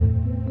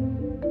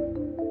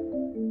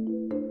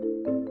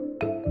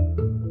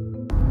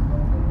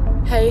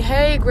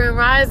Hey, Grand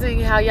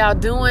Rising, how y'all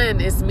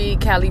doing? It's me,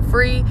 Cali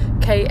Free,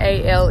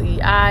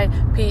 KALEIPHREE.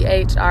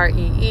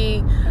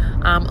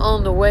 I'm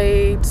on the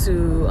way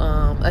to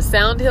a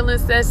sound healing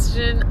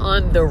session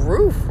on the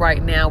roof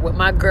right now with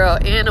my girl,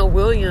 Anna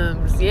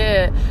Williams.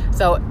 Yeah,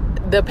 so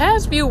the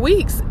past few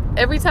weeks,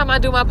 every time I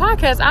do my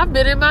podcast, I've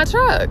been in my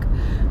truck.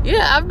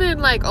 Yeah, I've been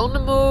like on the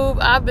move.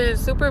 I've been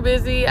super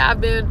busy. I've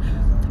been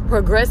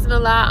progressing a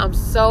lot. I'm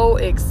so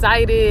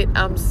excited.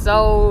 I'm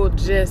so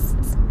just...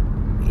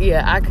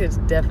 yeah, I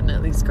could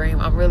definitely scream.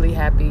 I'm really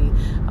happy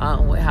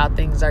with how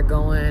things are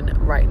going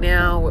right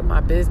now with my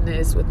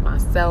business, with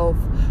myself,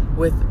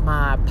 with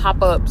my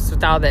pop-ups,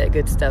 with all that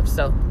good stuff.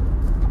 So,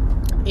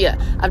 yeah,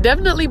 I've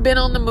definitely been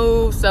on the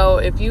move. So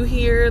if you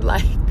hear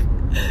like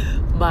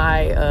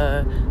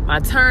my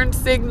turn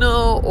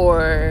signal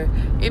or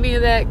any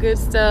of that good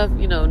stuff,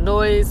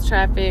 noise,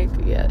 traffic,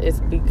 yeah,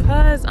 it's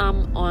because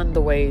I'm on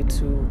the way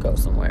to go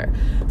somewhere.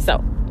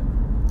 So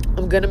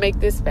I'm going to make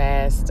this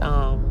fast.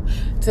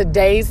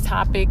 Today's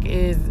topic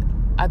is,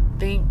 I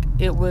think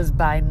it was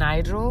by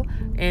Nigel,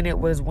 and it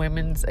was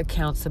women's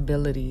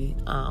accountability.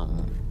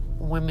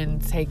 Women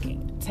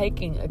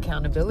taking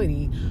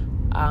accountability.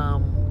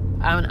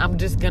 I'm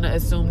just going to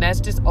assume that's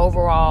just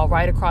overall,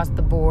 right across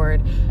the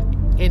board,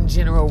 in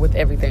general with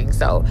everything.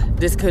 So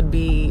this could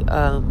be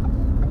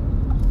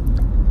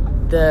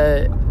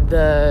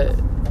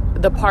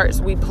the parts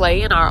we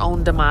play in our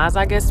own demise,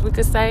 I guess we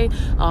could say,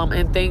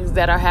 and things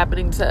that are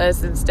happening to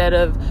us instead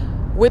of,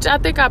 which I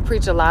think I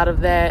preach a lot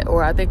of that,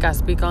 or I think I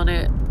speak on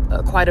it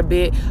quite a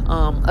bit,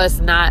 us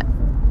not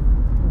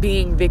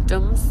being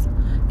victims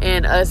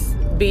and us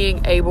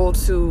being able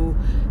to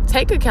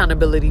take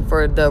accountability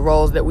for the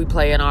roles that we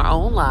play in our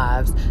own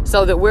lives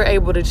so that we're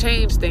able to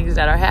change things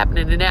that are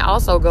happening. And that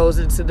also goes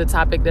into the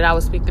topic that I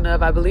was speaking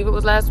of, I believe it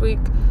was last week.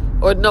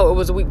 Or no, it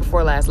was a week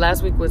before last.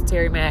 Last week was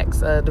Terry Mack's,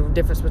 the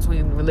difference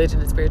between religion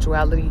and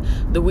spirituality.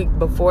 The week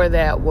before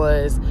that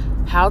was,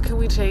 how can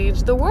we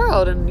change the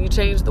world? And you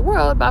change the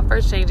world by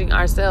first changing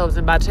ourselves.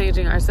 And by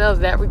changing ourselves,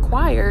 that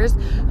requires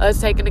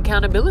us taking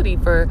accountability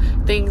for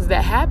things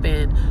that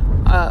happen.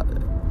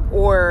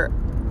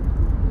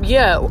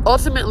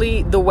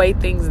 Ultimately the way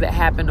things that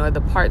happen, or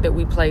the part that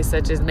we play,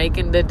 such as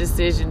making the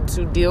decision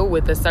to deal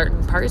with a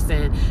certain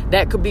person.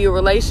 That could be a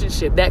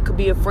relationship, that could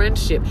be a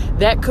friendship,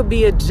 that could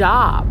be a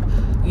job.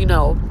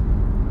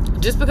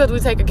 Just because we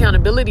take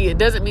accountability, it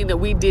doesn't mean that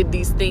we did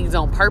these things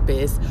on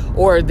purpose,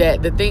 or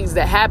that the things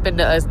that happened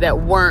to us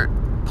that weren't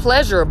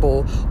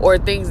pleasurable, or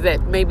things that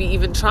maybe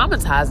even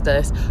traumatized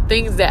us,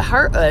 things that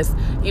hurt us.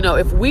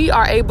 If we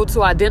are able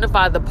to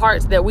identify the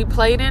parts that we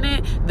played in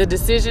it, the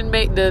decision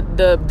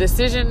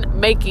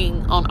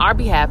making on our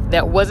behalf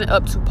that wasn't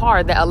up to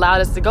par, that allowed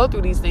us to go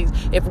through these things,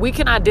 if we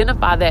can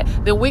identify that,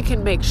 then we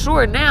can make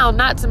sure now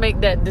not to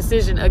make that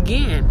decision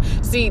again.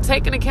 See,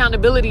 taking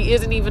accountability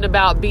isn't even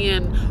about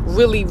being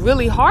really,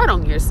 really hard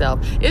on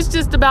yourself. It's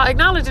just about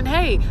acknowledging,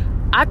 hey,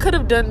 I could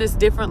have done this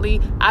differently.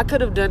 I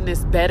could have done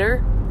this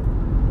better.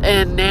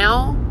 And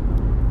now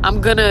I'm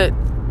going to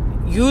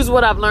use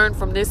what I've learned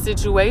from this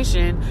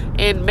situation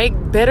and make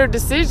better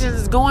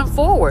decisions going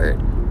forward.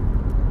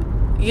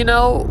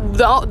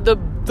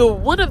 The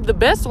one of the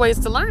best ways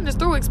to learn is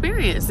through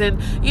experience.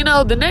 And,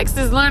 the next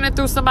is learning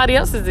through somebody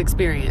else's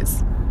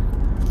experience.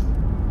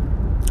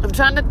 I'm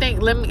trying to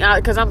think,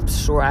 because I'm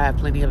sure I have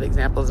plenty of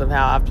examples of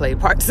how I've played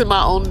parts in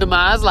my own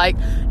demise. Like,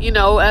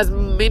 as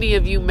many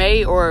of you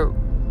may, or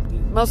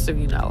most of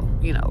you know,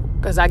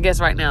 because I guess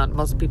right now,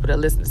 most people that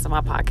listen to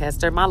my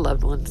podcast are my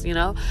loved ones,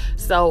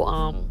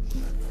 So,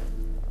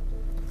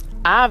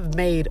 I've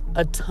made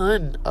a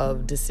ton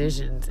of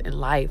decisions in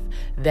life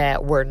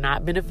that were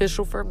not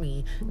beneficial for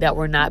me, that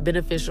were not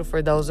beneficial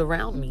for those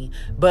around me.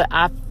 But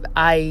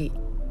I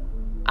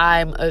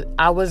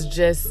was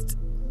just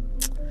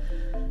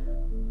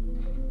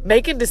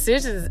making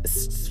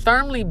decisions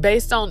firmly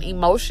based on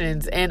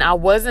emotions, and I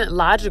wasn't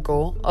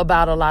logical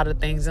about a lot of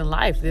things in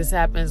life. This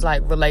happens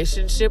like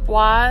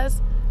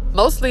relationship-wise.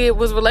 Mostly it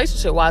was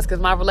relationship-wise, because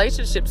my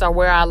relationships are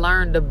where I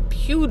learned the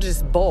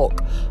hugest bulk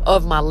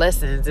of my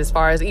lessons, as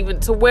far as even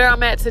to where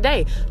I'm at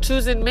today.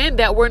 Choosing men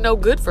that were no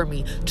good for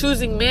me.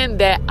 Choosing men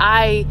that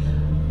I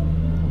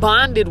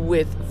bonded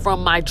with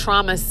from my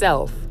trauma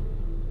self.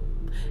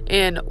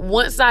 And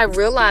once I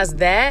realized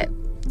that,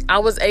 I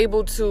was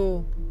able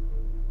to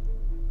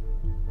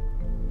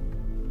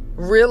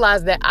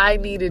realize that I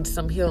needed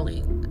some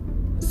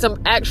healing,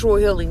 some actual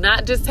healing,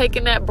 not just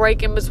taking that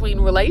break in between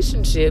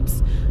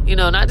relationships,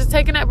 not just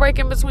taking that break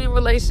in between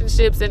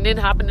relationships and then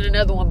hopping in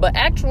another one, but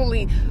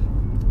actually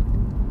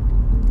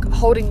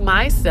holding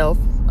myself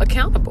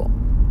accountable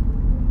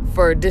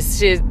for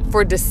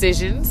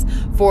decisions,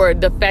 for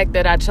the fact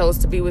that I chose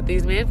to be with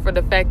these men, for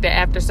the fact that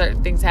after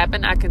certain things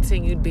happened, I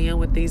continued being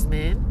with these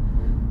men.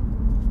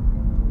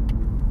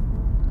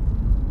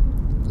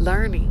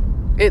 Learning.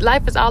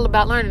 Life is all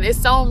about learning. It's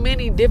so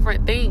many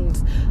different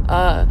things.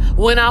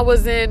 When I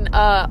was in,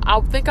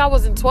 I think I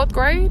was in 12th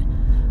grade,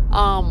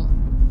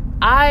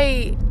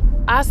 I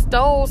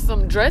stole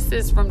some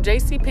dresses from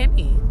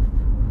JCPenney.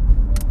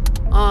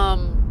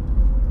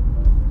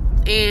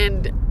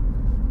 And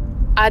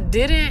I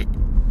didn't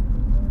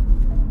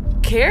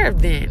care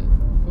then.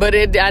 But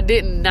I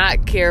did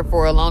not care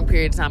for a long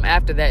period of time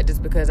after that,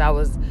 just because I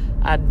was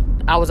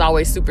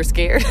always super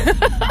scared.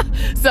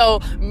 So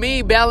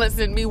me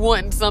balancing me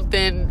wanting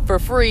something for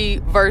free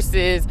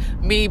versus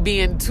me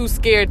being too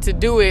scared to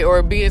do it,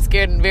 or being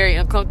scared and very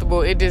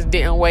uncomfortable, it just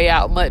didn't weigh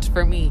out much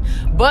for me.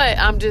 But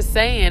I'm just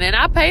saying, and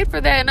I paid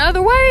for that in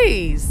other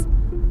ways.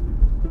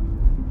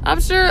 I'm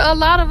sure a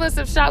lot of us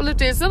have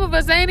shoplifted, and some of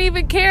us ain't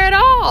even care at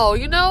all,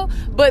 you know?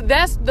 But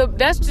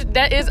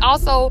that is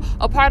also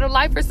a part of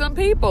life for some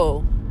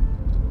people.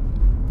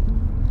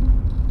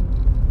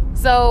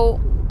 So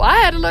I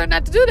had to learn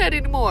not to do that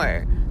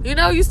anymore. You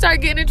know, you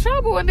start getting in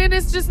trouble, and then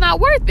it's just not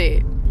worth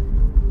it.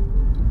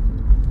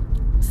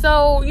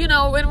 So, you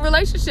know, in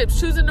relationships,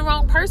 choosing the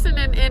wrong person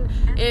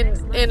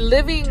and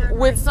living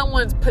with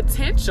someone's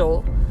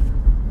potential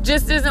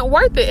just isn't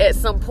worth it at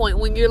some point,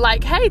 when you're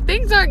like, hey,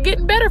 things aren't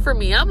getting better for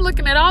me. I'm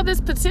looking at all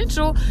this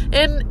potential,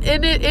 and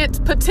it's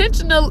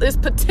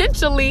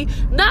potentially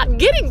not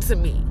getting to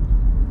me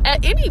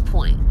at any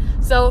point.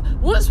 So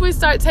once we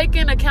start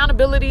taking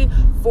accountability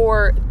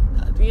for,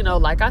 you know,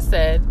 like I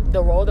said,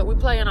 the role that we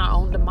play in our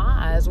own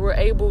demise, we're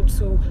able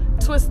to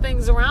twist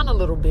things around a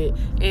little bit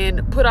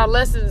and put our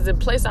lessons and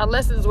place our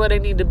lessons where they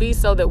need to be,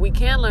 so that we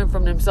can learn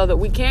from them, so that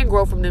we can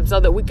grow from them, so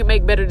that we can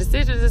make better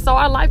decisions, and so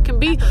our life can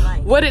be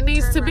what it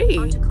needs to be.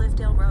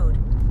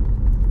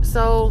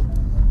 So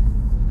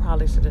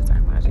probably should have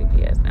turned my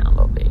GPS down a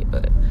little bit,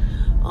 but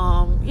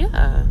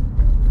yeah,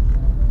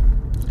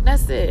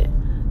 that's it.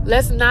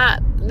 Let's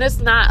not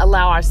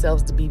allow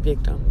ourselves to be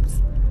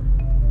victims.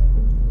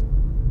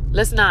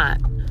 Let's not.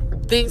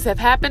 Things have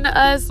happened to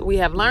us. We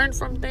have learned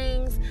from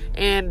things,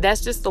 and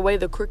that's just the way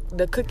the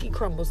cookie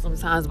crumbles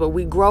sometimes. But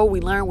we grow,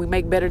 we learn, we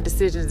make better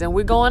decisions, and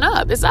we're going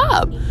up. It's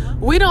up.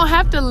 We don't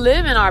have to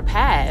live in our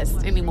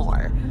past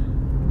anymore.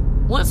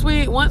 Once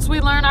we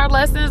learn our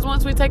lessons,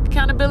 once we take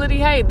accountability,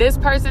 hey, this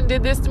person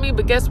did this to me,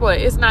 but guess what?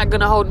 It's not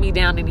going to hold me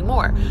down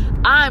anymore.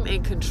 I'm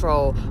in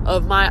control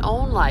of my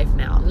own life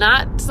now.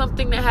 Not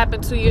something that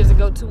happened 2 years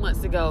ago, 2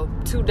 months ago,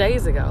 2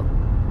 days ago.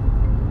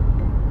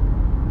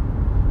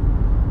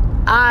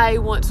 I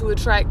want to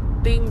attract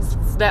things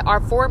that are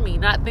for me,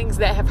 not things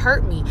that have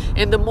hurt me.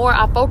 And the more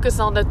I focus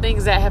on the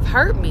things that have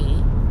hurt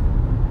me,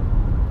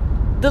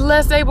 the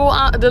less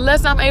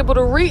I'm able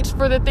to reach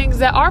for the things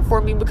that are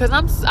for me, because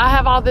I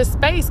have all this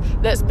space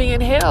that's being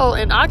held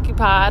and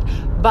occupied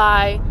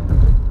by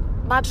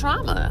my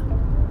trauma.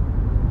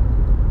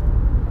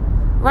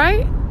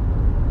 Right?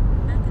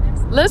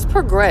 Let's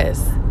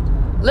progress.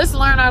 Let's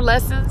learn our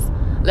lessons.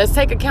 Let's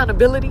take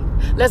accountability.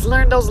 Let's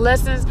learn those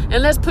lessons,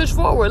 and let's push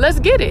forward. Let's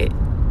get it.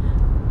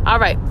 All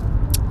right.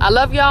 I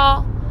love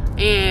y'all,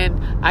 and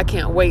I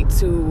can't wait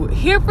to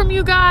hear from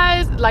you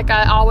guys. Like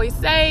I always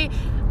say,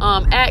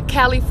 at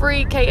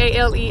CaliPhree,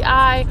 KaliPhree,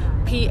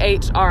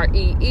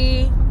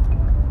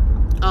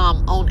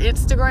 on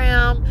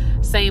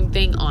Instagram. Same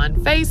thing on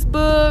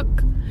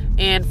Facebook,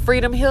 and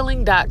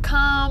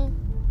freedomhealing.com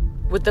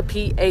with the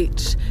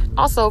PH.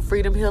 Also,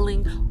 Freedom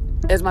Healing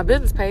is my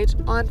business page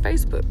on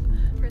Facebook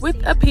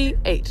with a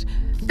PH.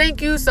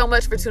 Thank you so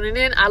much for tuning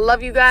in. I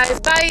love you guys.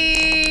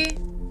 Bye.